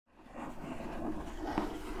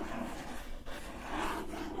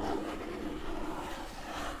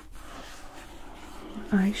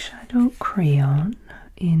eyeshadow crayon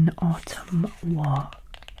in Autumn Walk.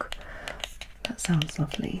 That sounds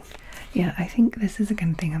lovely. Yeah, I think this is a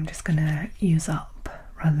kind of thing I'm just gonna use up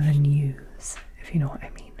rather than use, if you know what I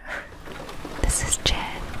mean. This is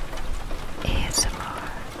Jen ASMR.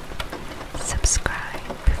 Subscribe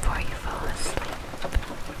before you fall asleep.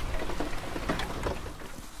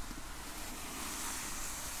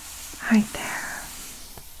 Hi there,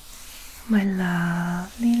 my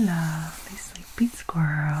lovely, lovely sleepy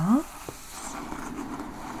squirrels.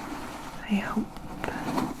 I hope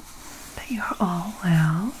that you're all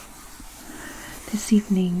well. This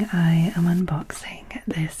evening I am unboxing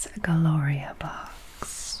this Glowria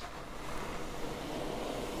box.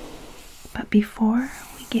 But before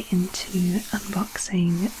we get into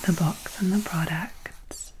unboxing the box and the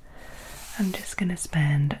products, I'm just going to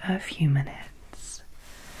spend a few minutes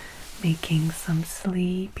making some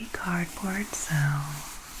sleepy cardboard sounds.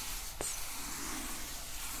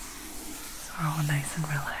 So we're all nice and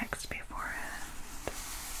relaxed beforehand.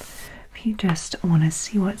 If you just want to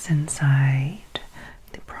see what's inside,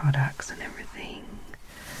 the products and everything,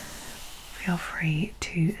 feel free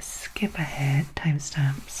to skip ahead.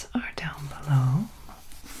 Timestamps are down below.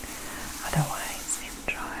 Otherwise,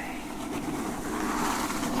 enjoy.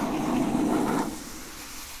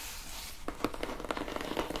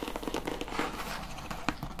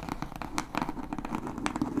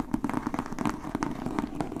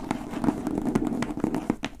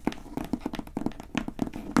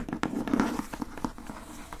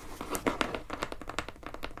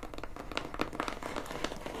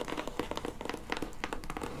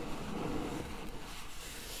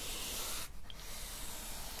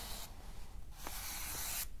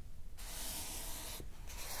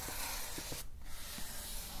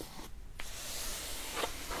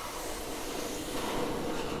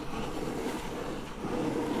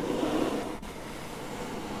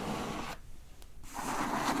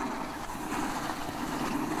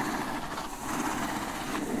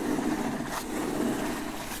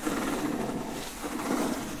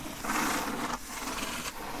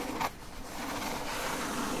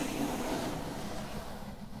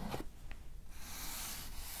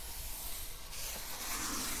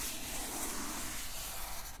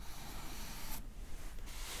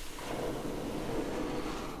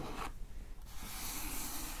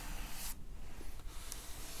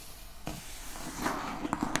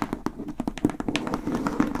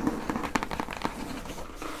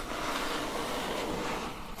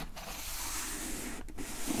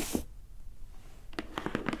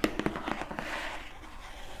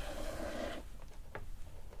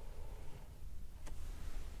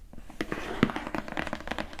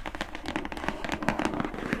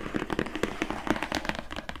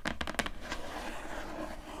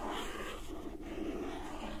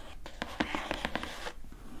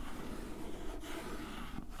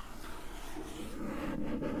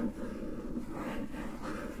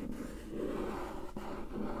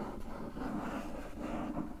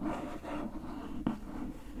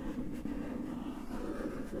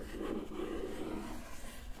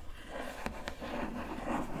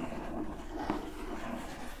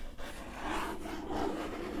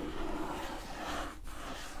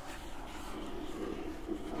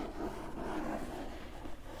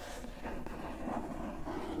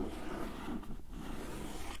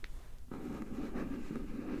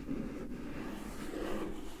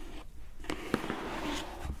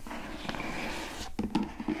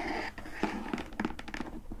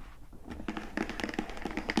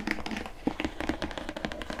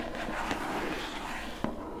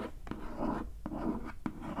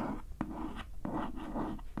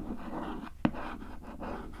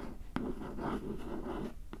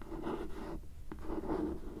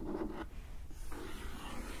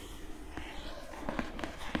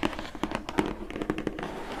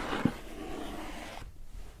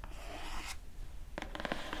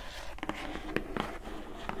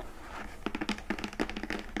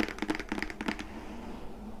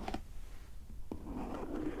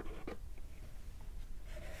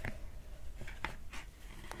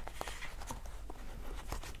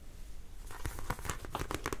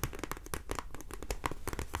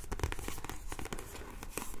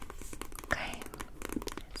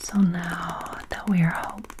 So now that we are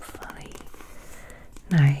hopefully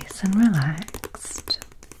nice and relaxed,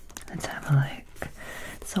 let's have a look.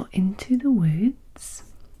 So Into the Woods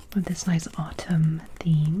with this nice autumn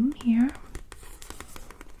theme here.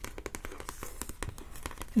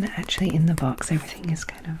 And actually in the box everything is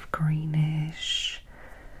kind of greenish,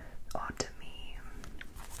 autumny.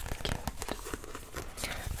 Cute.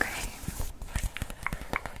 Okay.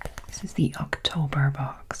 This is the October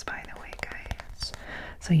box, by the way, guys.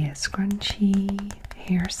 So yeah, Scrunchie,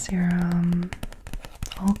 hair serum,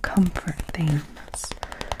 all comfort things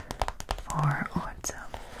for autumn.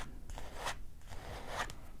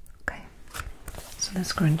 Okay, so the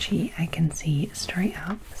Scrunchie I can see straight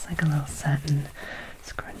up. It's like a little satin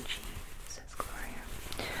Scrunchie. It says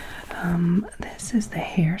Glowria. This is the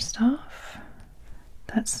hair stuff.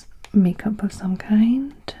 That's makeup of some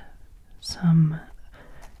kind. Some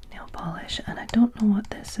nail polish, and I don't know what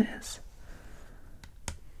this is.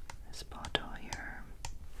 This bottle here.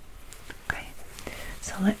 Okay,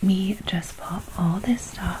 so let me just pop all this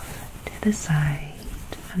stuff to the side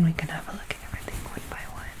and we can have a look at everything one by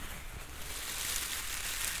one.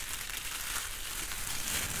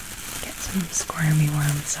 Get some squirmy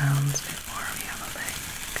worm sounds before we have a look.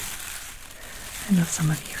 I know some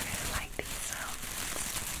of you really like these sounds.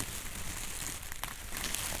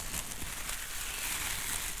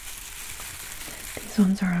 These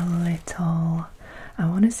ones are a little, I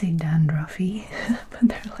want to say dandruffy, but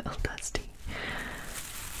they're a little dusty.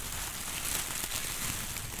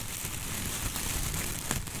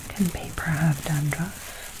 Can paper have dandruff?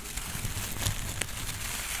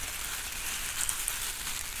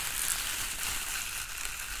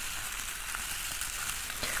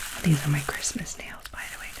 These are my Christmas nails, by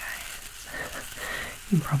the way, guys.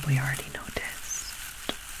 You probably already noticed.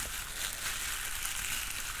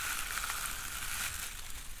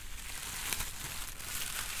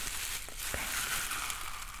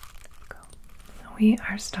 We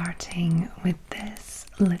are starting with this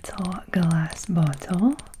little glass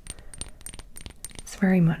bottle. It's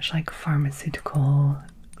very much like pharmaceutical,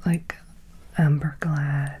 like amber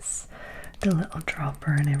glass, the little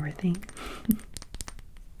dropper and everything.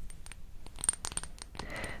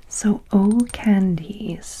 So O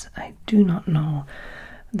Candies, I do not know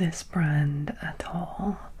this brand at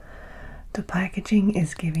all. The packaging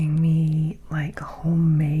is giving me like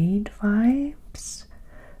homemade vibes,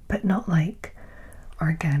 but not like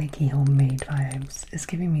organic-y homemade vibes. It's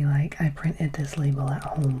giving me like I printed this label at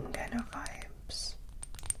home kind of vibes.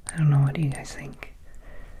 I don't know, what do you guys think?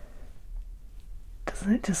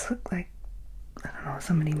 Doesn't it just look like, I don't know,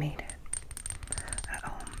 somebody made it at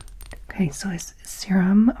home? Okay, so it's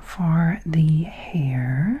serum for the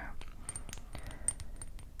hair.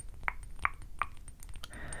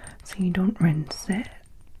 So you don't rinse it.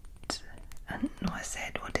 And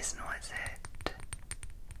noisette, what is noisette?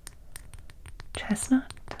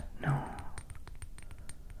 Chestnut? No.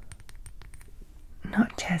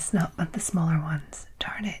 Not chestnut, but the smaller ones.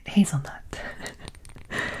 Darn it, hazelnut.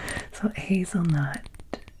 So hazelnut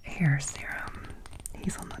hair serum,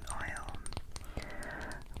 hazelnut oil.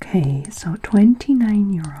 Okay, so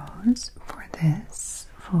 29 euros for this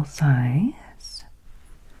full size.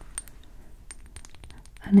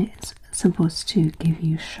 And it's supposed to give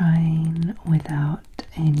you shine without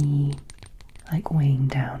any like weighing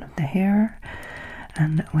down of the hair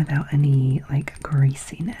and without any like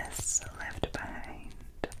greasiness left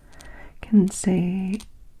behind. Can say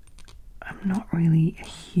I'm not really a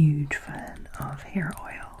huge fan of hair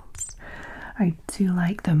oils. I do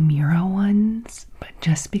like the Mira ones, but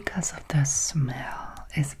just because of the smell,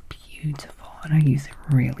 it's beautiful and I use it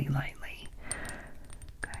really lightly.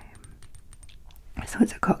 Okay, so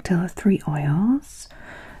it's a cocktail of 3 oils.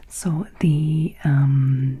 So the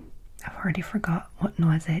I've already forgot what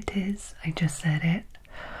noisette is. I just said it.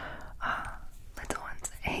 Little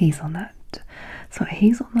ones. Hazelnut. So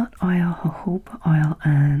hazelnut oil, jojoba oil,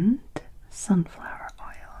 and sunflower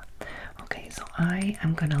oil. Okay, so I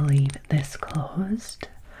am gonna leave this closed,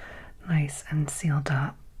 nice and sealed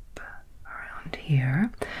up around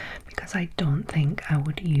here, because I don't think I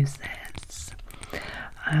would use this.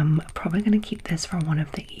 I'm probably going to keep this for one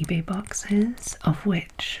of the eBay boxes, of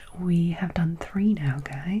which we have done 3 now,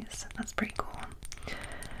 guys. That's pretty cool.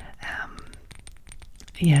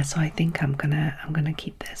 Yeah, so I think I'm gonna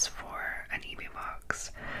keep this for an eBay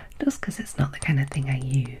box, just because it's not the kind of thing I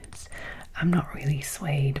use. I'm not really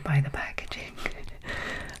swayed by the packaging.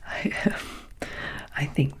 I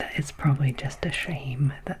think that it's probably just a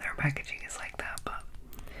shame that their packaging is like that, but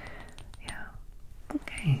yeah.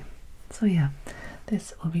 Okay, so yeah.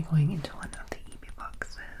 This will be going into one of the eBay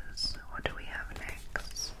boxes. What do we have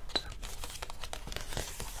next?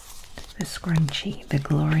 The Scrunchie, the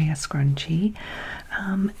Glowria Scrunchie.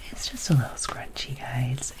 It's just a little scrunchie,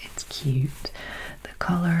 guys. It's cute. The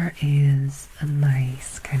color is a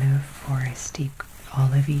nice kind of foresty,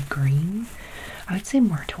 olivey green. I would say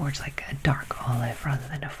more towards like a dark olive rather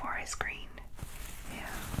than a forest green. Yeah.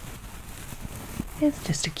 It's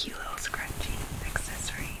just a cute little scrunchie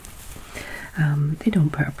accessory. They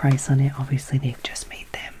don't put a price on it. Obviously, they've just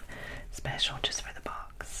made them special just for the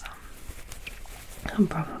box. I'll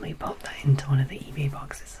probably pop that into one of the eBay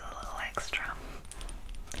boxes as a little extra.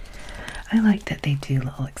 I like that they do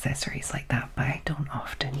little accessories like that, but I don't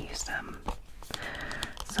often use them.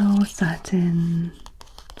 So satin,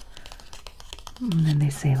 and then they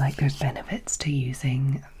say like there's benefits to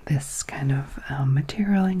using this kind of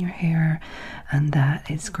material in your hair, and that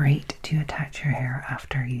it's great to attach your hair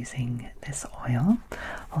after using this oil.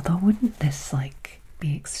 Although wouldn't this like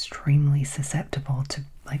be extremely susceptible to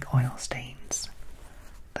like oil stains?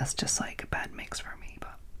 That's just like a bad mix for me,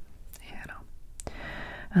 but yeah, no.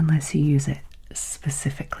 Unless you use it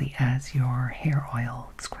specifically as your hair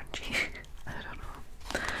oil scrunchie. I don't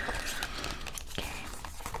know. Okay.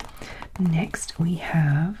 Next we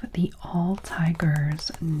have the All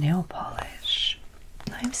Tigers nail polish.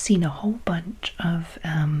 I've seen a whole bunch of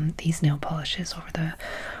these nail polishes over the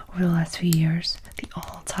last few years. The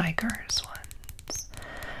All Tigers ones.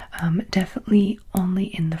 Definitely only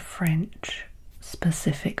in the French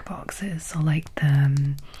specific boxes, so like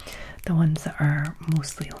the ones that are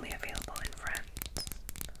mostly only available in France.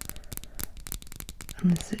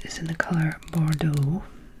 And this is in the colour Bordeaux.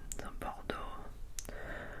 So Bordeaux.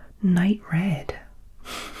 Night Red.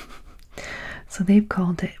 So they've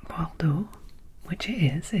called it Bordeaux, which it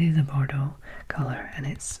is. It is a Bordeaux colour, and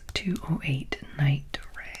it's 208 Night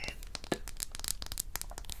Red.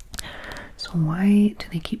 So why do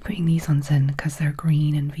they keep putting these ones in? Because they're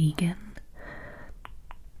green and vegan.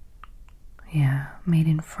 Yeah, made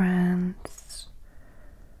in France,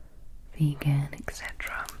 vegan,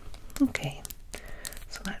 etc. Okay,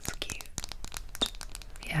 so that's cute.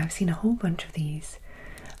 Yeah, I've seen a whole bunch of these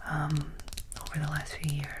over the last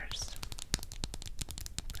few years.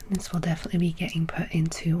 And this will definitely be getting put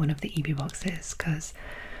into one of the eBay boxes because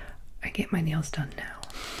I get my nails done now.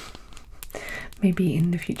 Maybe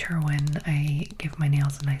in the future when I give my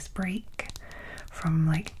nails a nice break from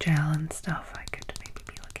like gel and stuff, I could maybe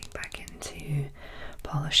be looking back into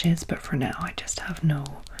polishes, but for now I just have no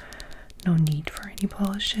need for any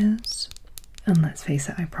polishes. And let's face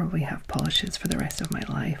it, I probably have polishes for the rest of my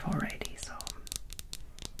life already. So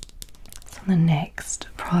the next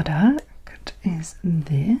product is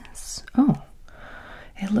this. Oh,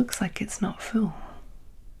 it looks like it's not full.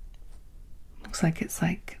 Looks like it's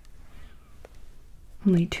like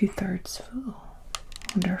only 2/3 full. I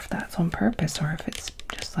wonder if that's on purpose or if it's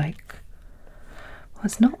just like, well,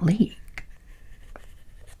 it's not leak.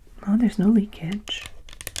 Oh, there's no leakage.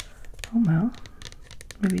 Oh well.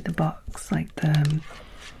 Maybe the box, like it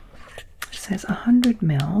says 100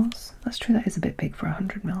 mils. That's true, that is a bit big for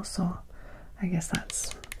 100 mils, so I guess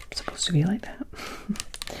that's supposed to be like that.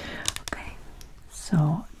 Okay,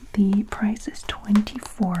 so the price is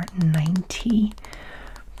 $24.90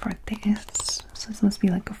 for this. So this must be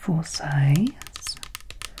like a full size.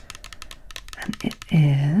 And it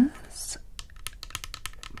is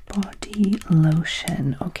body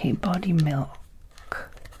lotion. Okay, body milk.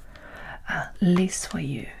 Les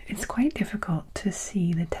Soyeux. It's quite difficult to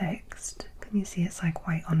see the text. Can you see it's like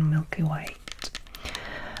white on milky white?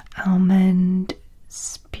 Almond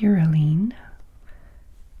spirulina.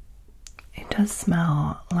 It does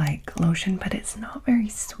smell like lotion, but it's not very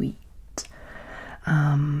sweet.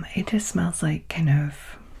 It just smells like kind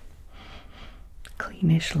of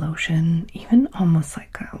cleanish lotion, even almost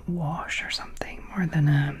like a wash or something more than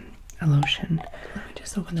a lotion. Let me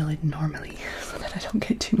just open the lid normally so that I don't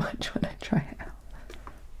get too much when I try it out.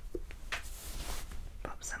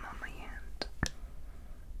 Pop some on my hand.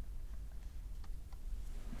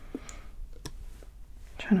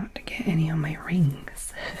 Try not to get any on my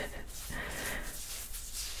rings.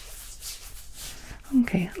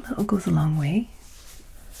 Okay, a little goes a long way.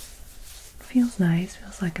 Feels nice,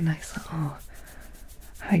 feels like a nice little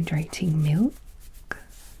hydrating milk.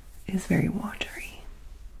 Is very watery.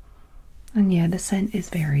 And yeah, the scent is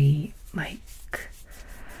very, like,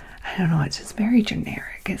 I don't know, it's just very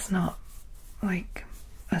generic. It's not like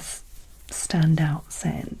a standout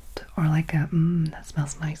scent or like a, that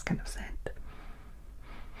smells nice kind of scent.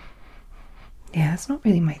 Yeah, it's not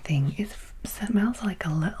really my thing. It smells like a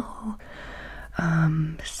little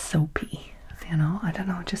soapy, you know? I don't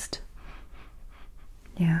know, just,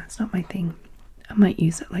 yeah, it's not my thing. I might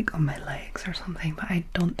use it like on my legs or something, but I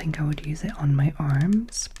don't think I would use it on my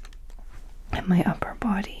arms and my upper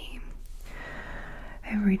body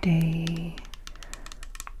every day.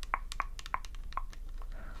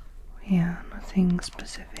 Yeah, nothing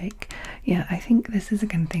specific. Yeah, I think this is the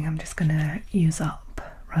kind of thing I'm just gonna use up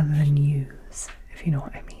rather than use, if you know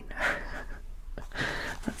what I mean.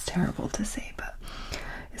 That's terrible to say, but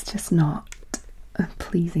it's just not a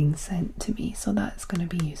pleasing scent to me, so that's gonna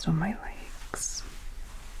be used on my legs.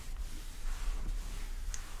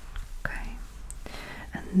 Okay.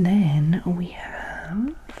 And then we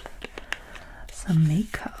have some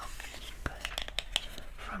makeup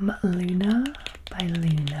from Luna by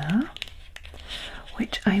Luna,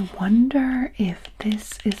 which I wonder if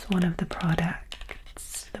this is one of the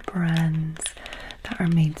products, the brands that are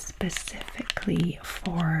made specifically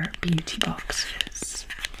for beauty boxes.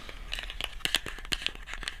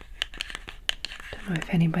 Don't know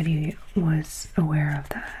if anybody was aware of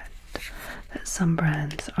that some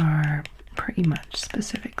brands are pretty much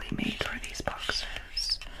specifically made for these boxes.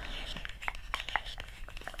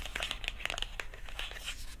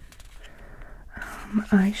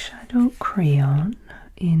 Eyeshadow Crayon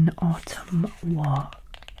in Autumn Walk.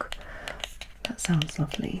 That sounds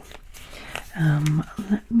lovely.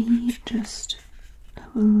 Let me just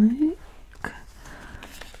have a look.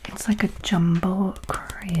 It's like a jumbo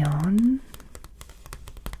crayon,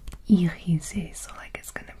 irisé, so like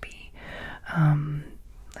it's gonna be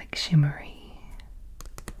like shimmery,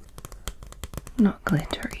 not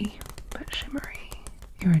glittery, but shimmery,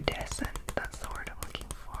 iridescent. That's the word I'm looking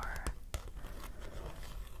for.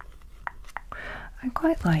 I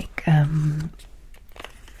quite like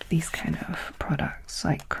these kind of products,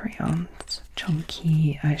 like crayons,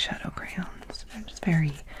 chunky eyeshadow crayons. They're just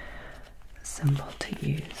very simple to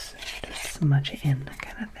use, just smudge it in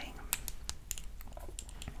kind of thing.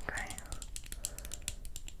 Okay.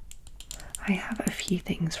 I have a few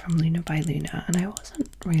things from Luna by Luna, and I wasn't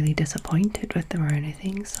really disappointed with them or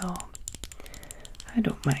anything, so I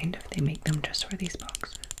don't mind if they make them just for these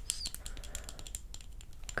boxes.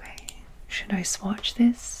 Okay, should I swatch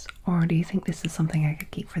this, or do you think this is something I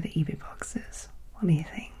could keep for the eBay boxes? What do you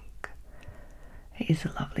think? It is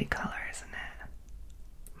a lovely colour, isn't it?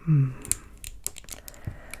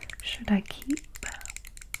 Should I keep?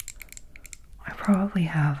 I probably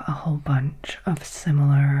have a whole bunch of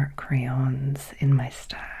similar crayons in my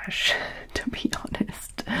stash, to be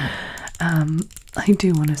honest. I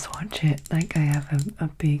do want to swatch it, like I have a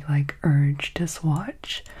big like urge to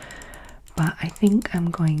swatch, but I think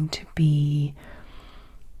I'm going to be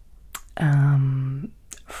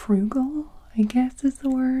frugal, I guess is the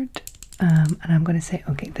word. And I'm going to say,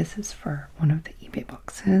 okay, this is for one of the eBay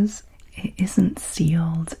boxes. It isn't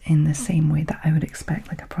sealed in the same way that I would expect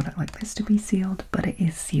like a product like this to be sealed, but it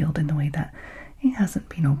is sealed in the way that it hasn't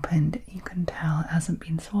been opened. You can tell it hasn't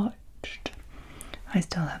been swatched. I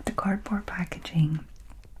still have the cardboard packaging.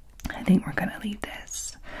 I think we're going to leave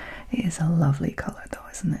this. It is a lovely colour though,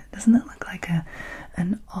 isn't it? Doesn't it look like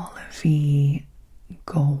an olivey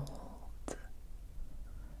gold?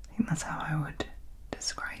 I think that's how I would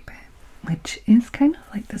describe it, which is kind of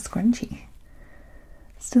like the scrunchie.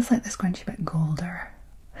 It's just like the scrunchie but golder.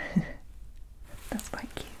 That's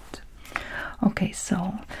quite cute. Okay,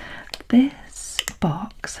 so this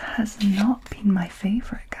box has not been my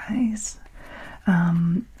favourite, guys.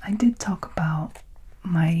 I did talk about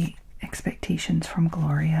my expectations from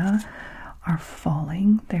Glowria are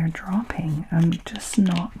falling, they're dropping. I'm just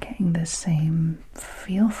not getting the same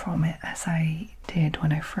feel from it as I did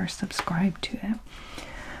when I first subscribed to it.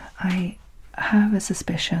 I have a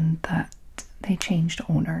suspicion that they changed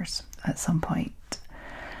owners at some point,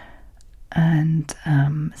 and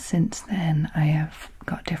since then I have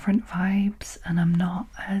got different vibes, and I'm not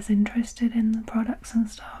as interested in the products and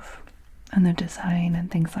stuff and the design and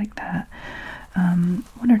things like that.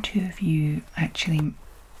 One or two of you actually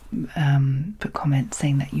put comments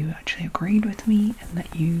saying that you actually agreed with me and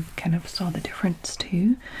that you kind of saw the difference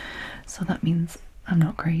too, so that means I'm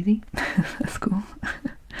not crazy. That's cool.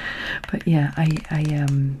 But yeah, I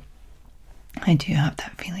do have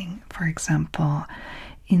that feeling. For example,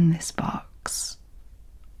 in this box,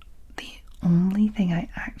 the only thing I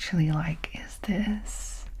actually like is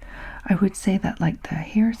this. I would say that like the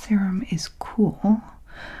hair serum is cool,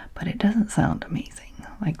 but it doesn't sound amazing.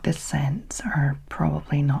 Like the scents are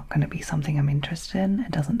probably not going to be something I'm interested in.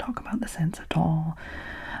 It doesn't talk about the scents at all.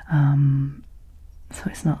 So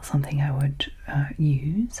it's not something I would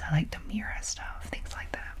use. I like the mirror stuff, things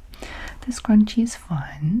like that. The scrunchie is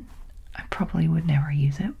fun. I probably would never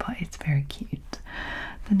use it, but it's very cute.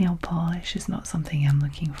 The nail polish is not something I'm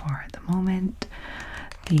looking for at the moment.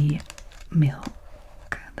 The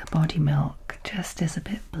milk, the body milk, just is a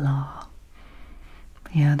bit blah.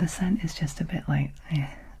 Yeah, the scent is just a bit like eh.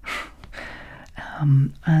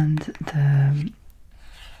 And the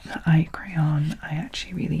eye crayon I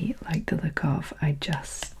actually really like the look of. I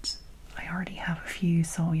already have a few,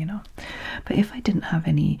 so you know. But if I didn't have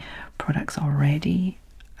any products already,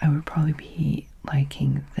 I would probably be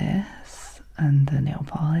liking this and the nail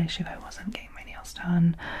polish if I wasn't getting my nails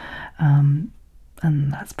done. And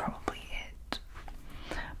that's probably it.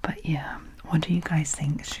 But yeah, what do you guys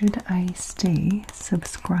think? Should I stay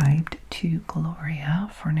subscribed to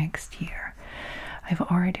Glowria for next year? I've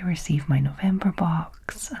already received my November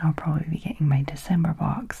box, and I'll probably be getting my December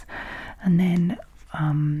box. And then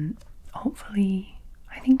hopefully,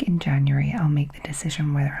 I think in January, I'll make the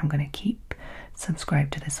decision whether I'm going to keep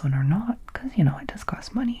subscribed to this one or not, because you know it does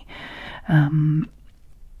cost money.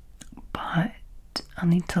 But I'll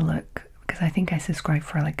need to look, because I think I subscribed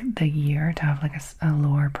for like the year to have like a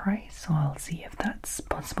lower price, so I'll see if that's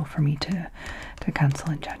possible for me to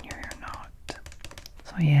cancel in January or not.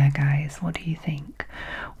 So yeah, guys, what do you think?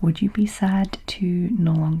 Would you be sad to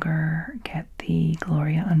no longer get the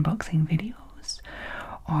Glowria unboxing videos,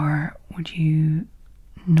 or would you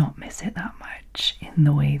not miss it that much in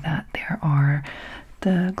the way that there are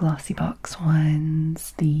the glossy box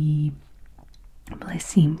ones, the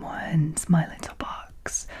Blissime ones, My Little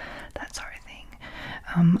Box, that sort of thing?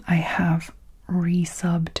 I have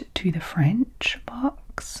resubbed to the French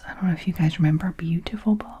box. I don't know if you guys remember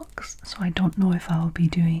Beautiful box, so I don't know if I'll be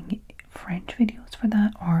doing French videos for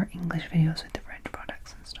that or English videos with the French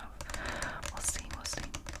products and stuff. We'll see, we'll see.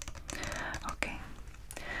 Okay,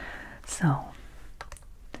 so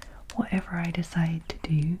whatever I decide to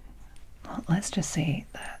do, well, let's just say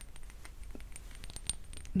that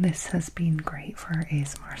this has been great for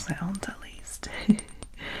ASMR sounds at least.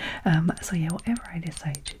 So yeah, whatever I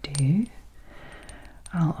decide to do,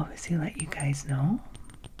 I'll obviously let you guys know.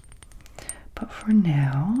 But for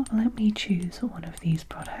now, let me choose one of these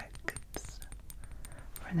products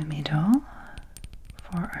for the middle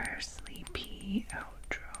for our sleepy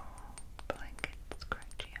outro. Blanket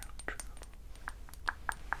scrunchy outro.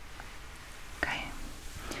 Okay,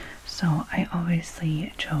 so I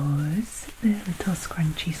obviously chose the little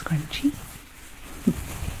scrunchie.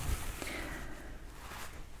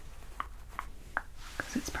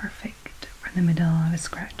 Because it's perfect for the middle of a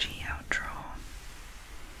scratchy outro.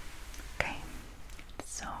 Okay,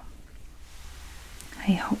 so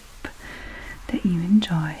I hope that you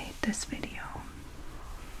enjoyed this video,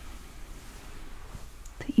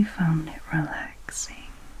 that you found it relaxing,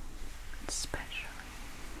 especially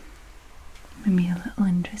maybe a little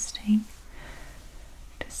interesting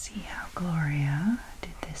to see how Glowria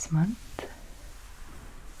did this month.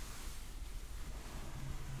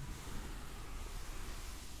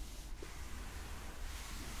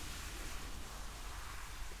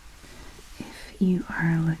 If you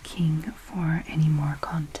are looking for any more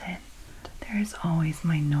content, there is always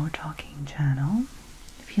my no talking channel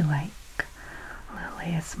if you like a little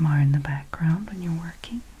ASMR in the background when you're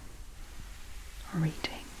working or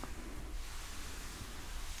reading,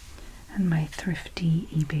 and my thrifty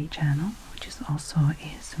eBay channel, which is also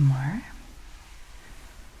ASMR.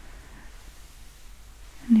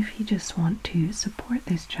 And if you just want to support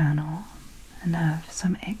this channel and have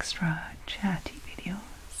some extra chatty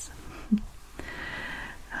videos,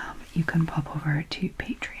 you can pop over to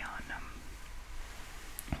Patreon.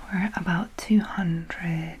 We're about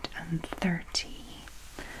 230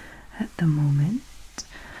 at the moment.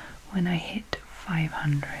 When I hit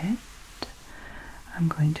 500, I'm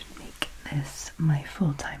going to make this my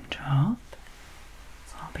full-time job,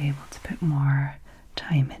 so I'll be able to put more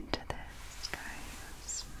time into this,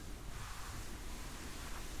 guys.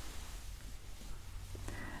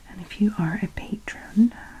 And if you are a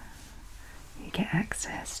patron, you get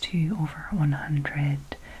access to over 100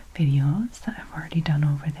 videos that I've already done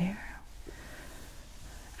over there,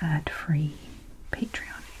 ad-free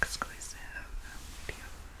Patreon exclusive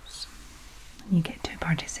videos. And you get to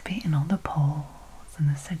participate in all the polls and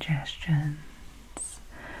the suggestions,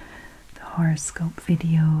 the horoscope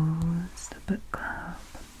videos, the book club,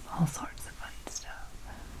 all sorts of fun stuff.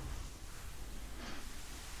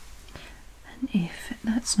 And if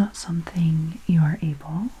that's not something you are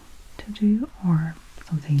able to do or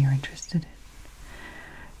something you're interested in,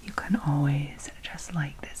 you can always just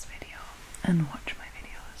like this video and watch my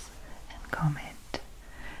videos and comment.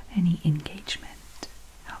 Any engagement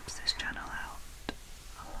helps this channel out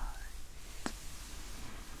a lot.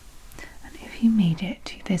 And if you made it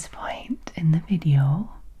to this point in the video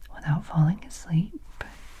without falling asleep,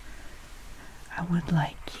 I would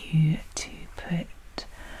like you to put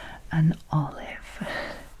an olive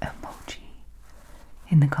emoji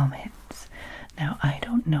in the comments. Now, I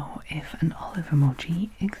don't know if an olive emoji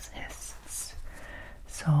exists,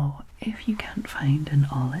 so if you can't find an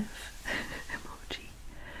olive emoji,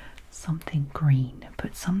 something green,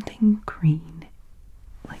 put something green,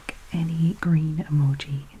 like any green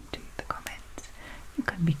emoji, into the comments. You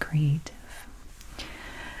can be creative.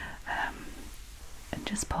 And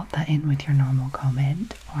just pop that in with your normal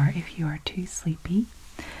comment, or if you are too sleepy,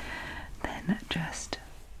 then just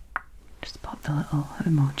Just pop the little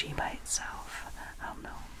emoji by itself. I'll know.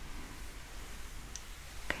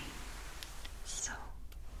 Okay, so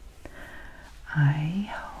I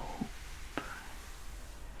hope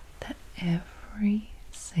that every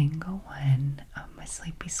single one of my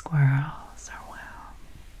sleepy squirrels are well.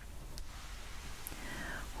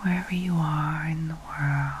 Wherever you are in the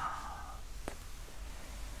world,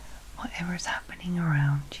 whatever's happening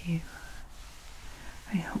around you,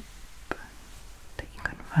 I hope that you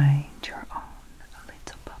can find your own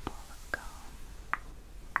little bubble of calm.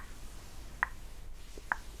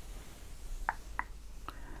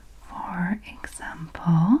 For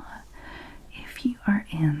example, if you are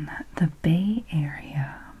in the Bay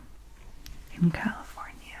Area in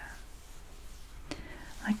California,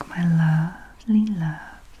 like my lovely,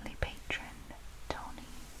 lovely patron, Toni.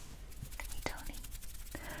 Hey, Toni.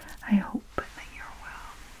 I hope that you're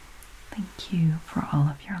well. Thank you for all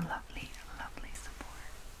of your lovely, lovely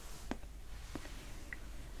support.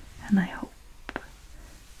 And I hope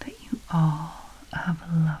that you all have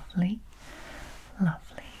a lovely,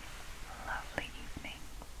 lovely